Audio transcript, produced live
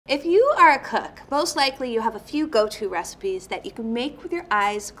If you are a cook, most likely you have a few go-to recipes that you can make with your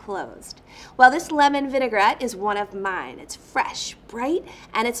eyes closed. Well, this lemon vinaigrette is one of mine. It's fresh, bright,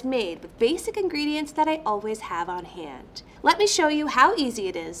 and it's made with basic ingredients that I always have on hand. Let me show you how easy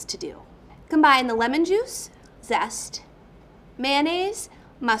it is to do. Combine the lemon juice, zest, mayonnaise,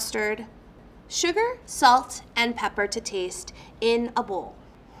 mustard, sugar, salt, and pepper to taste in a bowl.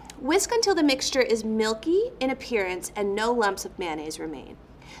 Whisk until the mixture is milky in appearance and no lumps of mayonnaise remain.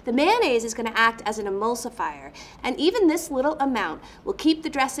 The mayonnaise is going to act as an emulsifier, and even this little amount will keep the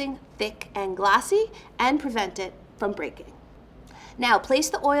dressing thick and glossy and prevent it from breaking. Now place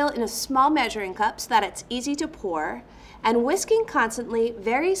the oil in a small measuring cup so that it's easy to pour, and whisking constantly,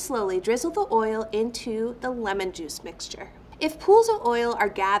 very slowly drizzle the oil into the lemon juice mixture. If pools of oil are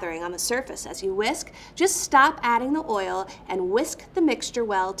gathering on the surface as you whisk, just stop adding the oil and whisk the mixture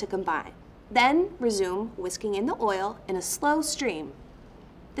well to combine. Then resume whisking in the oil in a slow stream.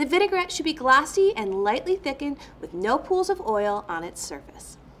 The vinaigrette should be glossy and lightly thickened with no pools of oil on its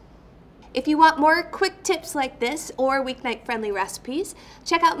surface. If you want more quick tips like this or weeknight-friendly recipes,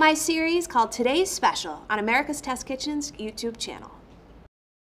 check out my series called Today's Special on America's Test Kitchen's YouTube channel.